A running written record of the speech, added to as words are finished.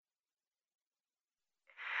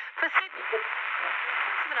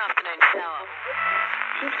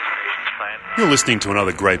You're listening to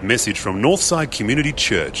another great message from Northside Community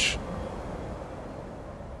Church.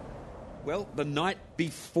 Well, the night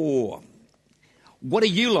before. What are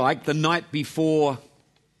you like the night before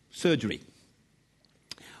surgery?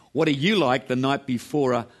 What are you like the night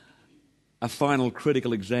before a final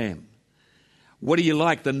critical exam? What are you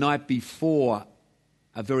like the night before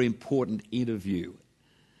a very important interview?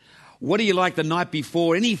 What are you like the night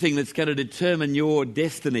before anything that's going to determine your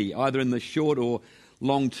destiny, either in the short or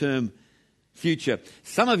long-term future?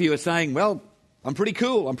 Some of you are saying, well, I'm pretty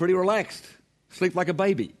cool, I'm pretty relaxed, sleep like a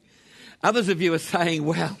baby. Others of you are saying,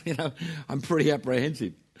 well, I'm pretty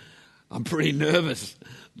apprehensive. I'm pretty nervous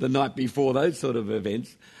the night before those sort of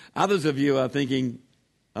events. Others of you are thinking,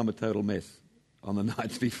 I'm a total mess on the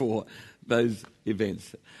nights before those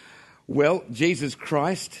events. Well, Jesus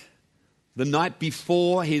Christ, the night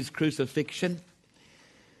before his crucifixion,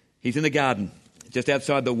 he's in the garden just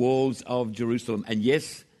outside the walls of Jerusalem. And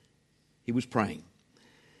yes, he was praying.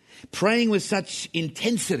 Praying with such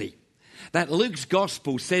intensity that Luke's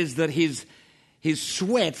gospel says that his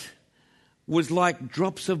sweat was like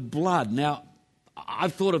drops of blood. Now,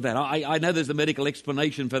 I've thought of that. I know there's a medical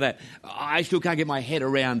explanation for that. I still can't get my head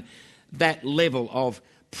around that level of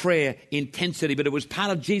prayer intensity, but it was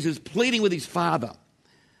part of Jesus pleading with his Father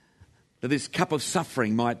that this cup of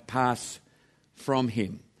suffering might pass from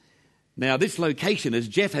him. Now, this location, as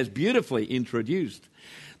Jeff has beautifully introduced,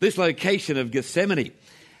 this location of Gethsemane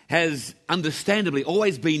has understandably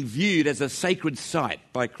always been viewed as a sacred site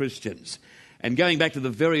by Christians. And going back to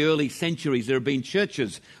the very early centuries, there have been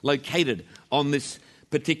churches located on this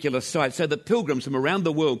particular site so that pilgrims from around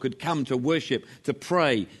the world could come to worship, to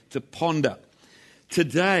pray, to ponder.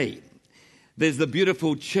 Today, there's the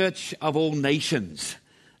beautiful Church of All Nations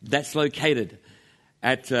that's located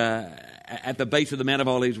at the base of the Mount of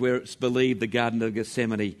Olives, where it's believed the Garden of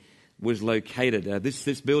Gethsemane was located.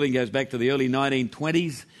 This building goes back to the early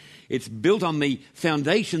 1920s. It's built on the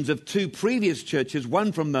foundations of two previous churches,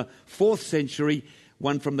 one from the 4th century,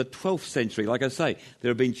 one from the 12th century. Like I say, there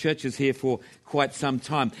have been churches here for quite some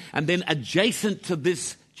time. And then adjacent to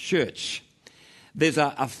this church, there's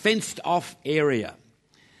a fenced-off area.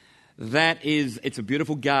 It's a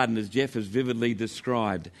beautiful garden, as Jeff has vividly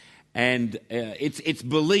described. And it's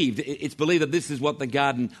believed that this is what the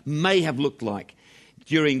garden may have looked like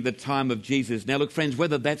during the time of Jesus. Now, look, friends,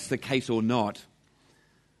 whether that's the case or not,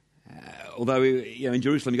 although in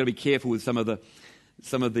Jerusalem you've got to be careful with some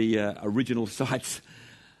of the original sites,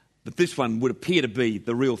 but this one would appear to be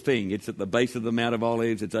the real thing. It's at the base of the Mount of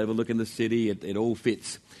Olives. It's overlooking the city. It all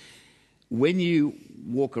fits. When you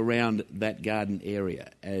walk around that garden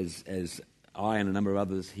area, as I and a number of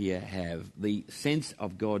others here have, the sense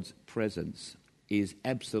of God's presence is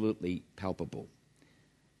absolutely palpable.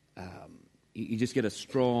 You just get a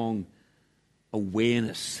strong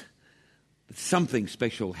awareness that something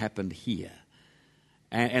special happened here.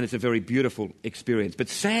 And it's a very beautiful experience. But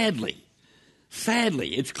sadly,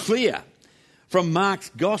 it's clear from Mark's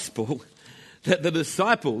gospel that the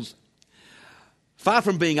disciples, far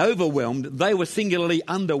from being overwhelmed, they were singularly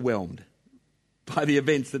underwhelmed by the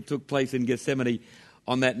events that took place in Gethsemane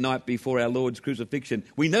on that night before our Lord's crucifixion.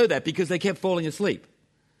 We know that because they kept falling asleep.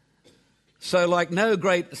 So, no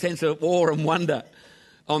great sense of awe and wonder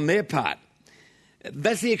on their part.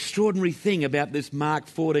 That's the extraordinary thing about this Mark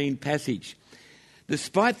 14 passage.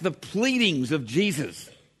 Despite the pleadings of Jesus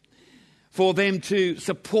for them to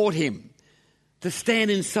support him, to stand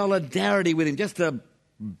in solidarity with him, just to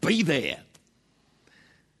be there,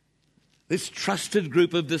 this trusted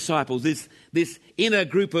group of disciples, this inner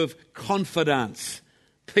group of confidants,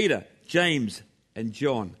 Peter, James, and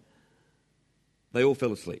John, they all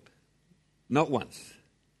fell asleep. Not once,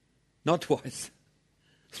 not twice,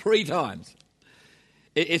 3 times.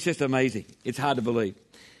 It's just amazing. It's hard to believe.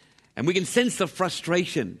 And we can sense the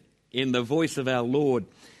frustration in the voice of our Lord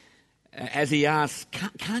as he asks,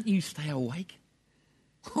 can't you stay awake?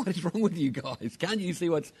 What is wrong with you guys? Can't you see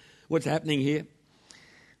what's happening here?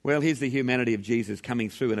 Well, here's the humanity of Jesus coming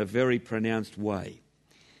through in a very pronounced way.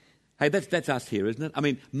 Hey, that's us here, isn't it? I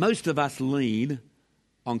mean, most of us lean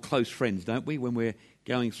on close friends, don't we, when we're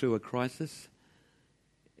going through a crisis?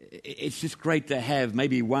 It's just great to have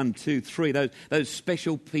maybe 1, 2, 3, those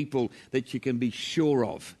special people that you can be sure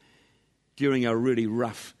of during a really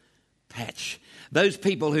rough patch. Those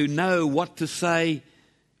people who know what to say,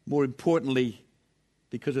 more importantly,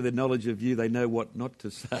 because of their knowledge of you, they know what not to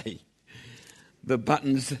say. The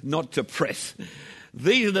buttons not to press.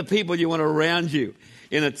 These are the people you want around you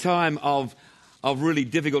in a time of really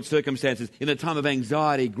difficult circumstances, in a time of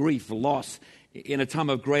anxiety, grief, loss, in a time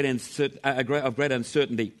of great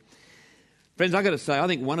uncertainty. Friends, I've got to say, I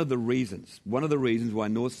think one of the reasons why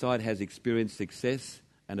Northside has experienced success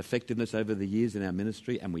and effectiveness over the years in our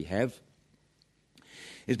ministry, and we have,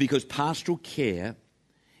 is because pastoral care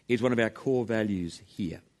is one of our core values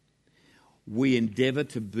here. We endeavour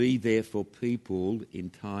to be there for people in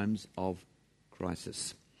times of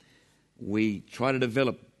crisis. We try to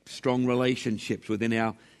develop strong relationships within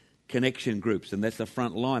our connection groups, and that's the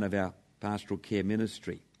front line of our pastoral care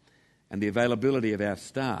ministry. And the availability of our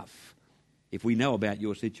staff, if we know about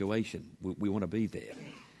your situation, we want to be there.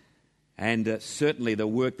 And certainly the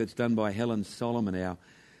work that's done by Helen Solomon, our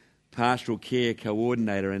pastoral care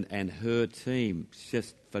coordinator, and her team, is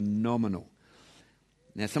just phenomenal.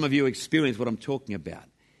 Now, some of you experience what I'm talking about.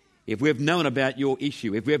 If we've known about your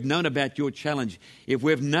issue, if we've known about your challenge, if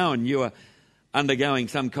we've known you are undergoing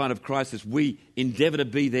some kind of crisis, we endeavour to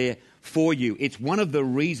be there for you. It's one of the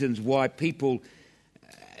reasons why people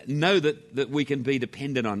know that we can be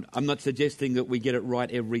dependent on. I'm not suggesting that we get it right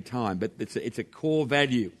every time, but it's a core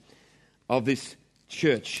value of this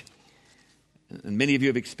church. And many of you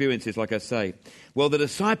have experienced this, like I say. Well, the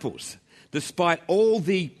disciples, despite all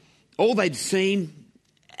they'd seen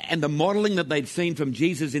and the modelling that they'd seen from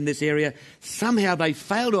Jesus in this area, somehow they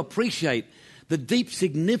failed to appreciate the deep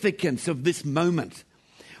significance of this moment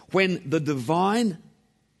when the divine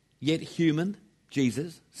yet human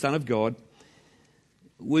Jesus, Son of God,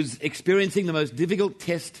 was experiencing the most difficult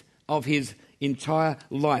test of his entire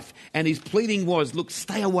life. And his pleading was, look,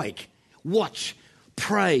 stay awake, watch,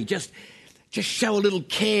 pray, just show a little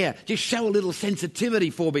care, just show a little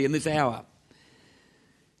sensitivity for me in this hour.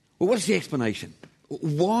 Well, what's the explanation?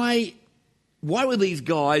 Why were these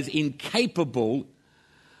guys incapable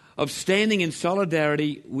of standing in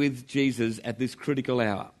solidarity with Jesus at this critical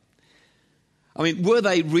hour? I mean, were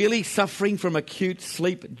they really suffering from acute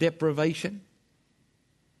sleep deprivation?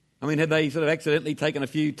 I mean, had they sort of accidentally taken a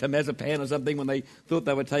few temazepam or something when they thought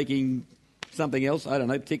they were taking something else? I don't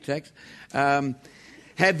know, Tic Tacs.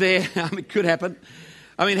 It could happen.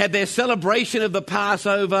 I mean, had their celebration of the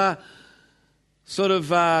Passover sort of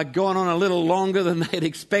gone on a little longer than they'd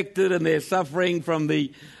expected, and they're suffering from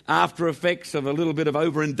the after effects of a little bit of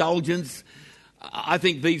overindulgence? I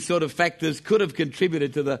think these sort of factors could have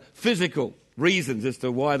contributed to the physical reasons as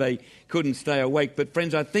to why they couldn't stay awake. But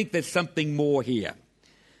friends, I think there's something more here.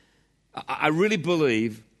 I really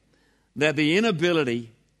believe that the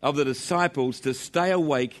inability of the disciples to stay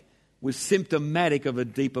awake was symptomatic of a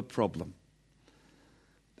deeper problem.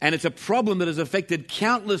 And it's a problem that has affected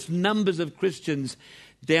countless numbers of Christians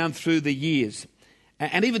down through the years.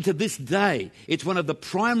 And even to this day, it's one of the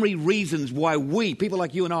primary reasons why we, people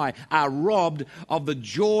like you and I, are robbed of the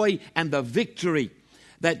joy and the victory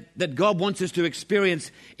that God wants us to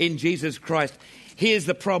experience in Jesus Christ. Here's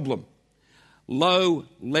the problem: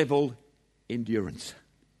 low-level endurance.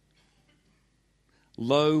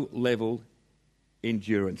 Low-level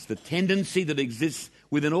endurance. The tendency that exists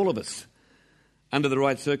within all of us under the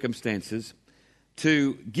right circumstances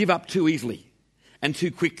to give up too easily and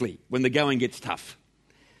too quickly when the going gets tough,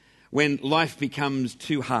 when life becomes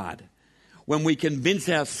too hard, when we convince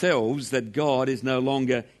ourselves that God is no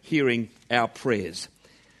longer hearing our prayers.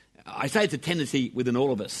 I say it's a tendency within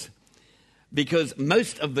all of us because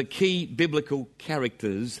most of the key biblical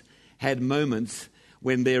characters had moments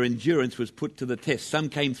when their endurance was put to the test. Some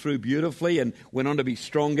came through beautifully and went on to be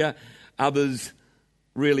stronger. Others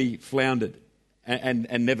really floundered and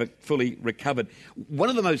never fully recovered. One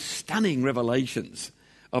of the most stunning revelations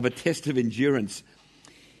of a test of endurance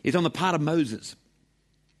is on the part of Moses.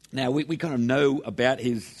 Now, we kind of know about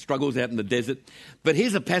his struggles out in the desert, but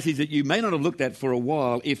here's a passage that you may not have looked at for a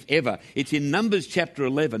while, if ever. It's in Numbers chapter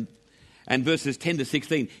 11 and verses 10 to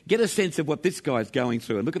 16. Get a sense of what this guy's going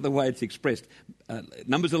through and look at the way it's expressed.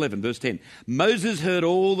 Numbers 11, verse 10. Moses heard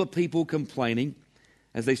all the people complaining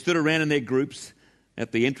as they stood around in their groups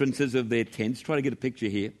at the entrances of their tents. Try to get a picture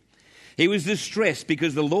here. He was distressed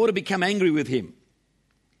because the Lord had become angry with him,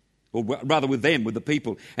 or rather with them, with the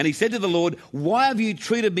people. And he said to the Lord, "Why have you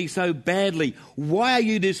treated me so badly? Why are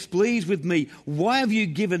you displeased with me? Why have you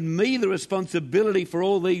given me the responsibility for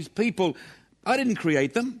all these people? I didn't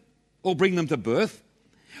create them or bring them to birth.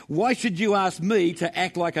 Why should you ask me to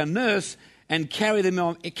act like a nurse and carry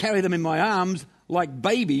them in my arms like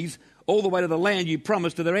babies all the way to the land you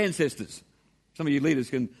promised to their ancestors?" Some of you leaders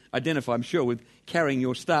can identify, I'm sure, with carrying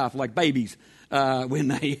your staff like babies when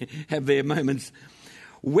they have their moments.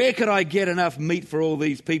 "Where could I get enough meat for all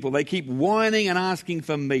these people? They keep whining and asking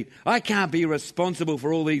for meat. I can't be responsible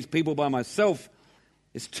for all these people by myself.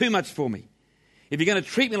 It's too much for me. If you're going to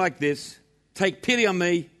treat me like this, take pity on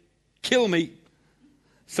me, kill me,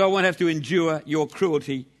 so I won't have to endure your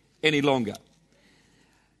cruelty any longer."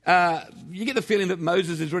 You get the feeling that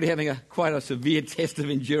Moses is really having quite a severe test of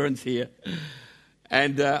endurance here.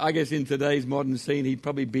 And I guess in today's modern scene, he'd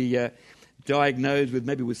probably be diagnosed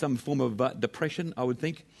with some form of depression, I would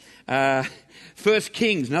think. 1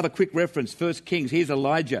 Kings, another quick reference. 1 Kings, here's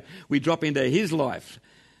Elijah. We drop into his life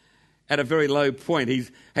at a very low point.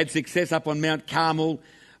 He's had success up on Mount Carmel,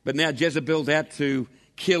 but now Jezebel's out to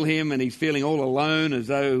kill him, and he's feeling all alone as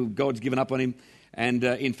though God's given up on him. And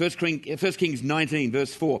in 1 Kings 19,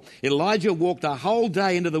 verse 4, Elijah walked a whole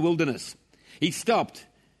day into the wilderness. He stopped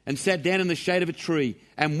and sat down in the shade of a tree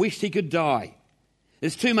and wished he could die.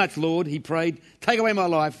 There's too much, Lord, he prayed. Take away my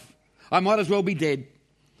life. I might as well be dead.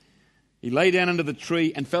 He lay down under the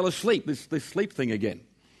tree and fell asleep, this sleep thing again.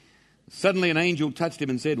 Suddenly an angel touched him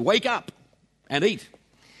and said, wake up and eat.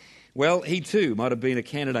 Well, he too might have been a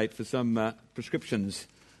candidate for some prescriptions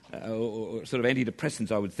or sort of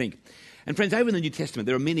antidepressants, I would think. And friends, over in the New Testament,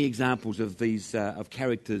 there are many examples of these of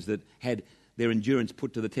characters that had their endurance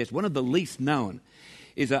put to the test. One of the least known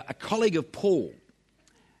is a colleague of Paul,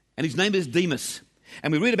 and his name is Demas.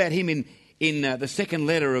 And we read about him in the second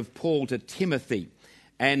letter of Paul to Timothy.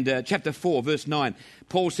 And chapter 4, verse 9,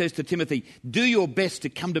 Paul says to Timothy, do your best to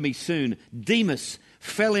come to me soon. Demas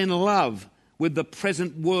fell in love with the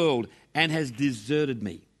present world and has deserted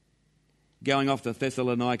me. Going off to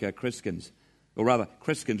Thessalonica, Crescens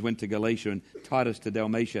went to Galatia and Titus to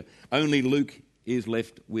Dalmatia. Only Luke is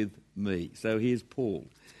left with me. So here's Paul.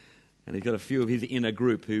 And he's got a few of his inner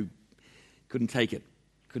group who couldn't take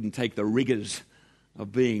the rigours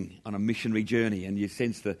of being on a missionary journey. And you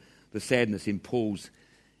sense the sadness in Paul's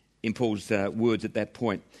words at that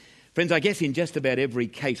point. Friends, I guess in just about every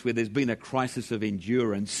case where there's been a crisis of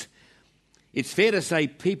endurance, it's fair to say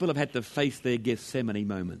people have had to face their Gethsemane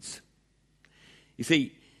moments. You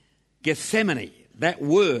see, Gethsemane, that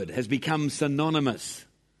word has become synonymous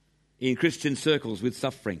in Christian circles with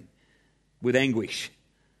suffering, with anguish,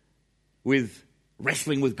 with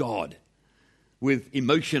wrestling with God, with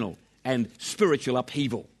emotional and spiritual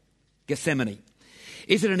upheaval. Gethsemane.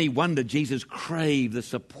 Is it any wonder Jesus craved the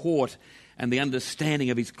support and the understanding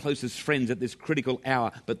of his closest friends at this critical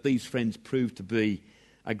hour, but these friends proved to be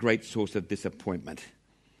a great source of disappointment?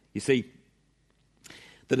 You see,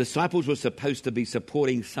 the disciples were supposed to be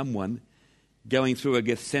supporting someone going through a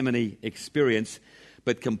Gethsemane experience,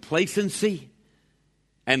 but complacency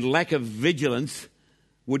and lack of vigilance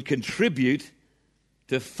would contribute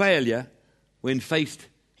to failure when faced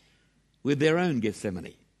with their own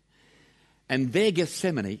Gethsemane. And their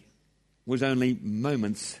Gethsemane was only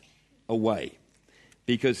moments away,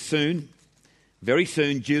 because soon, very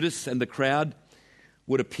soon, Judas and the crowd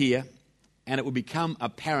would appear, and it would become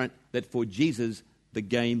apparent that for Jesus, the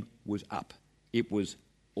game was up. It was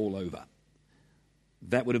all over.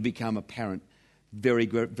 That would have become apparent very,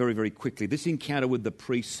 very, very quickly. This encounter with the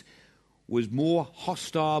priests was more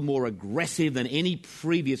hostile, more aggressive than any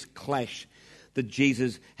previous clash that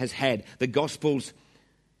Jesus has had. The Gospels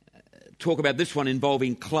talk about this one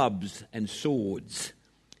involving clubs and swords,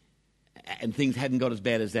 and things hadn't got as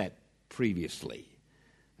bad as that previously.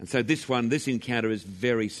 And so this encounter is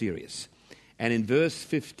very serious. And in verse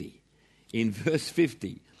 50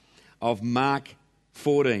 of Mark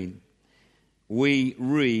 14, we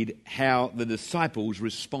read how the disciples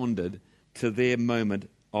responded to their moment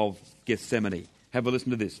of Gethsemane. Have a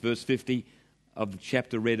listen to this. Verse 50 of the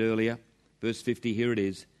chapter read earlier. Verse 50, here it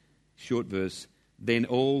is, short verse. Then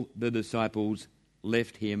all the disciples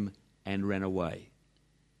left him and ran away.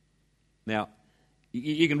 Now,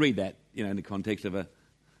 you can read that, in the context of a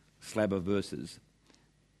slab of verses.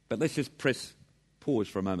 But let's just pause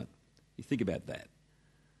for a moment. You think about that.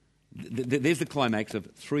 There's the climax of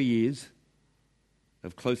 3 years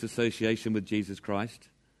of close association with Jesus Christ,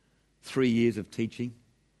 3 years of teaching,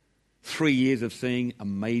 3 years of seeing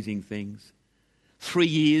amazing things, 3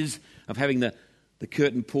 years of having the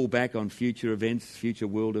curtain pulled back on future events, future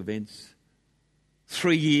world events,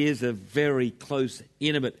 3 years of very close,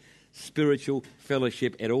 intimate, spiritual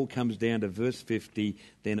fellowship. It all comes down to verse 50,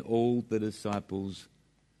 then all the disciples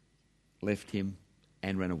left him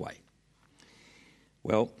and ran away.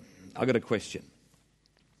 Well, I've got a question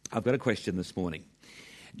this morning.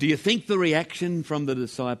 Do you think the reaction from the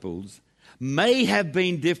disciples may have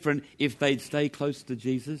been different if they'd stayed close to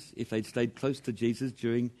Jesus,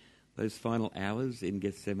 during those final hours in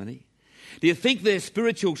Gethsemane? Do you think their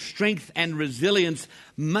spiritual strength and resilience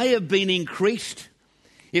may have been increased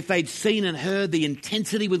if they'd seen and heard the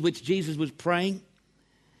intensity with which Jesus was praying?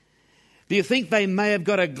 Do you think they may have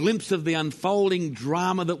got a glimpse of the unfolding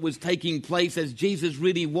drama that was taking place as Jesus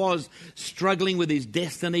really was struggling with his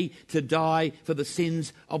destiny to die for the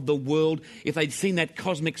sins of the world? If they'd seen that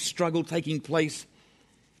cosmic struggle taking place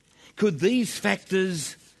Could these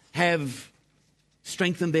factors have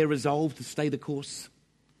strengthened their resolve to stay the course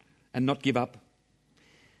and not give up?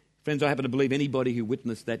 Friends, I happen to believe anybody who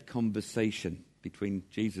witnessed that conversation between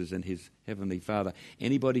Jesus and his heavenly Father,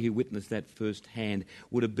 anybody who witnessed that firsthand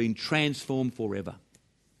would have been transformed forever.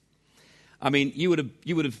 I mean, you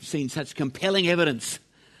would have seen such compelling evidence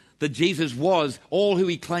that Jesus was all who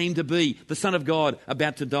he claimed to be, the Son of God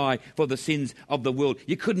about to die for the sins of the world.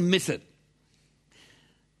 You couldn't miss it.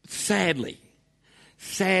 Sadly,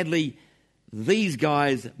 these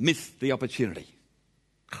guys missed the opportunity.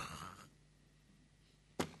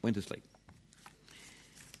 Went to sleep.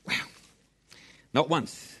 Wow. Not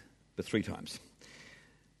once, but 3 times.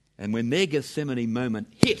 And when their Gethsemane moment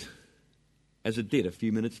hit, as it did a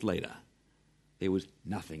few minutes later, there was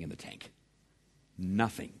nothing in the tank.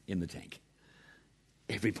 Nothing in the tank.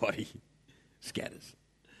 Everybody scatters.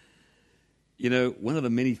 You know, one of the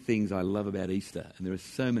many things I love about Easter, and there are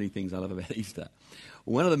so many things I love about Easter,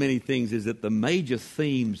 one of the many things is that the major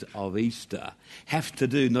themes of Easter have to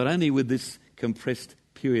do not only with this compressed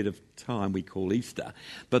period of time we call Easter,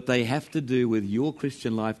 but they have to do with your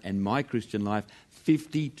Christian life and my Christian life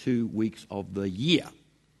 52 weeks of the year.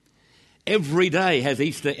 Every day has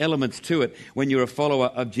Easter elements to it when you're a follower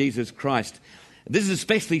of Jesus Christ. This is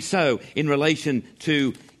especially so in relation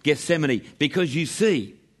to Gethsemane, because you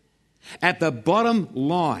see, at the bottom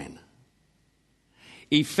line,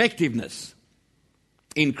 effectiveness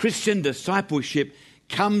in Christian discipleship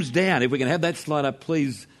comes down. If we can have that slide up,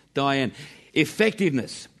 please, Diane.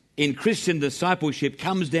 Effectiveness in Christian discipleship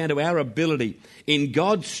comes down to our ability in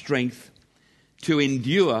God's strength to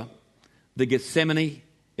endure the Gethsemane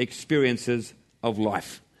experiences of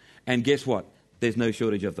life. And guess what? There's no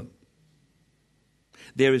shortage of them.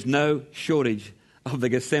 There is no shortage of the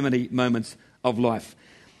Gethsemane moments of life.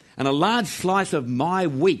 And a large slice of my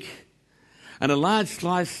week, and a large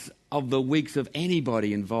slice of the weeks of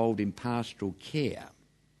anybody involved in pastoral care,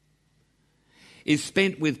 is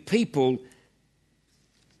spent with people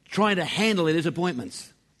trying to handle their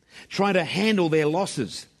disappointments, trying to handle their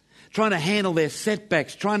losses, trying to handle their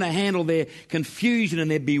setbacks, trying to handle their confusion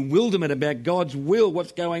and their bewilderment about God's will,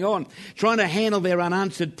 what's going on, trying to handle their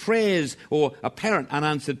unanswered prayers or apparent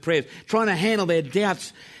unanswered prayers, trying to handle their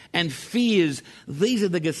doubts and fears. These are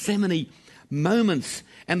the Gethsemane moments,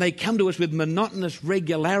 and they come to us with monotonous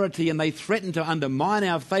regularity, and they threaten to undermine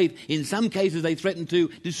our faith. In some cases, they threaten to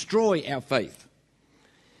destroy our faith.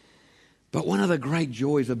 But one of the great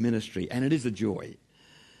joys of ministry, and it is a joy,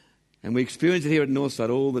 and we experience it here at Northside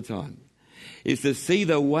all the time, is to see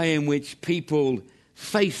the way in which people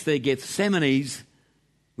face their Gethsemanes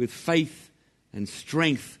with faith and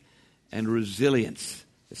strength and resilience.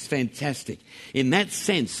 It's fantastic. In that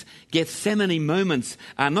sense, Gethsemane moments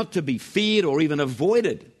are not to be feared or even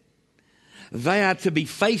avoided. They are to be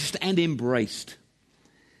faced and embraced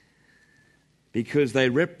because they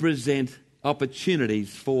represent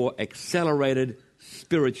opportunities for accelerated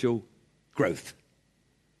spiritual growth.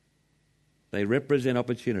 They represent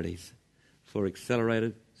opportunities for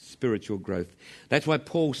accelerated spiritual growth. That's why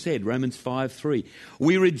Paul said, Romans 5:3,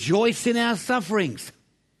 we rejoice in our sufferings.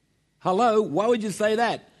 Hello, why would you say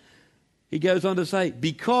that? He goes on to say,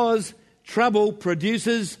 because trouble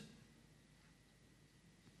produces...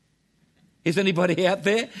 Is anybody out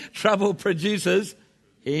there? Trouble produces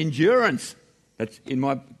endurance. That's in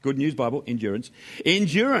my Good News Bible, endurance.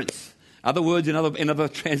 Endurance. Other words in other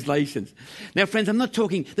translations. Now, friends, we're not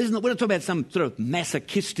talking about some sort of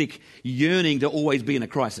masochistic yearning to always be in a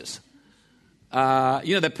crisis. You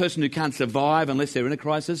know that person who can't survive unless they're in a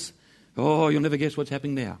crisis? Oh, you'll never guess what's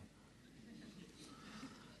happening now.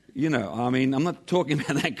 You know, I mean, I'm not talking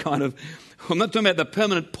about that kind of... I'm not talking about the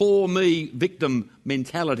permanent poor me victim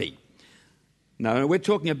mentality. No, we're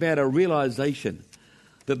talking about a realisation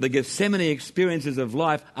that the Gethsemane experiences of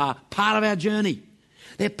life are part of our journey.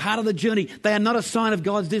 They're part of the journey. They are not a sign of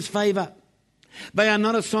God's disfavour. They are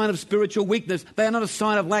not a sign of spiritual weakness. They are not a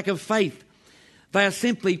sign of lack of faith. They are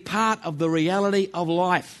simply part of the reality of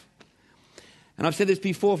life. And I've said this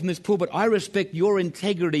before from this pulpit, I respect your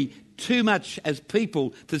integrity too much as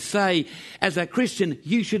people to say, as a Christian,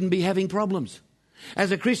 you shouldn't be having problems.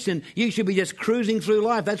 As a Christian, you should be just cruising through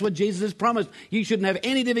life. That's what Jesus has promised. You shouldn't have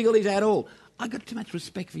any difficulties at all. I've got too much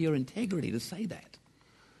respect for your integrity to say that.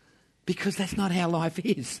 Because that's not how life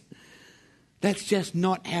is. That's just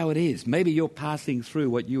not how it is. Maybe you're passing through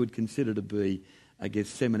what you would consider to be a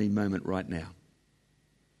Gethsemane moment right now.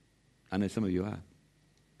 I know some of you are.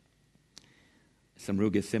 Some real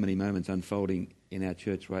Gethsemane moments unfolding in our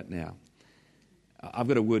church right now. I've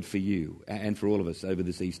got a word for you and for all of us over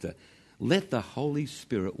this Easter. Let the Holy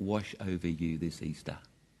Spirit wash over you this Easter.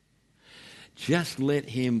 Just let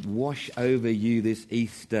him wash over you this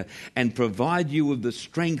Easter and provide you with the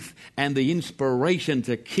strength and the inspiration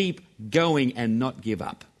to keep going and not give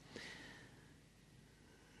up.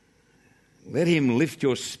 Let him lift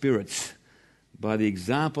your spirits by the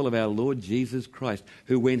example of our Lord Jesus Christ,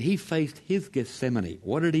 who when he faced his Gethsemane,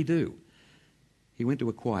 what did he do? He went to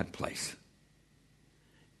a quiet place.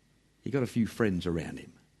 He got a few friends around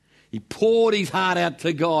him. He poured his heart out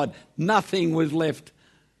to God. Nothing was left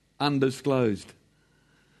undisclosed.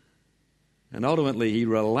 And ultimately, he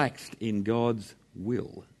relaxed in God's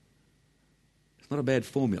will. It's not a bad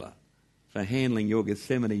formula for handling your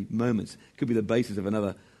Gethsemane moments. It could be the basis of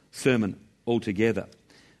another sermon altogether.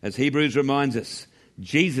 As Hebrews reminds us,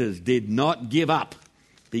 Jesus did not give up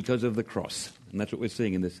because of the cross. And that's what we're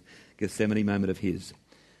seeing in this Gethsemane moment of his.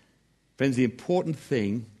 Friends, the important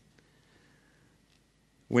thing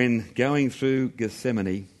when going through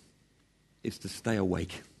Gethsemane is to stay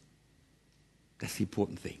awake. That's the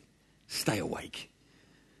important thing. Stay awake.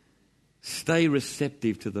 Stay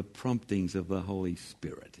receptive to the promptings of the Holy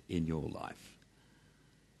Spirit in your life.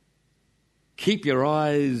 Keep your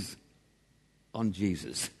eyes on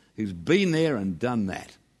Jesus, who's been there and done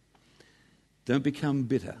that. Don't become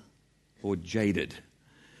bitter or jaded.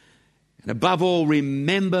 And above all,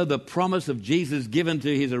 remember the promise of Jesus given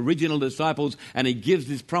to his original disciples, and he gives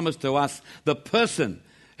this promise to us: the person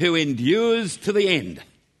who endures to the end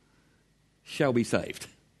shall be saved.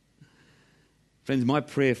 Friends, my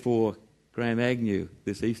prayer for Graham Agnew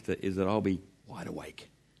this Easter is that I'll be wide awake,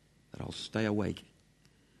 that I'll stay awake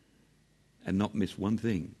and not miss one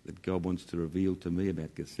thing that God wants to reveal to me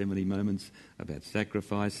about Gethsemane moments, about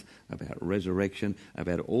sacrifice, about resurrection,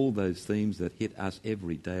 about all those themes that hit us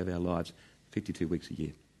every day of our lives, 52 weeks a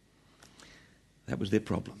year. That was their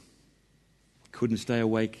problem. Couldn't stay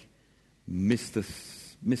awake, missed the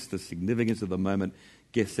significance of the moment.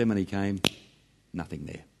 Gethsemane came, nothing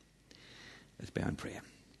there. Let's bow in prayer.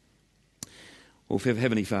 Well,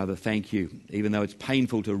 Heavenly Father, thank you. Even though it's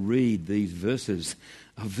painful to read these verses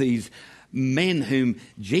of these men whom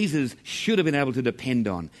Jesus should have been able to depend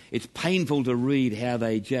on, it's painful to read how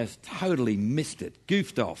they just totally missed it,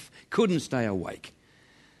 goofed off, couldn't stay awake.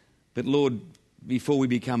 But Lord, before we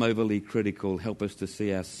become overly critical, help us to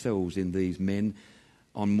see ourselves in these men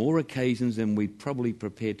on more occasions than we're probably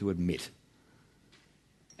prepared to admit.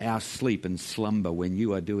 Our sleep and slumber when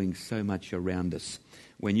you are doing so much around us,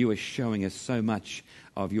 when you are showing us so much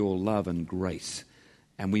of your love and grace,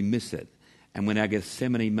 and we miss it. And when our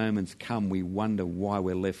Gethsemane moments come, we wonder why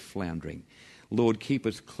we're left floundering. Lord, keep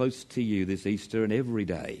us close to you this Easter and every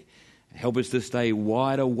day. Help us to stay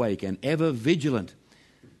wide awake and ever vigilant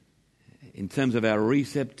in terms of our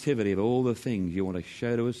receptivity of all the things you want to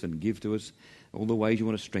show to us and give to us, all the ways you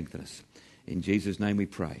want to strengthen us. In Jesus' name we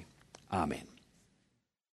pray. Amen.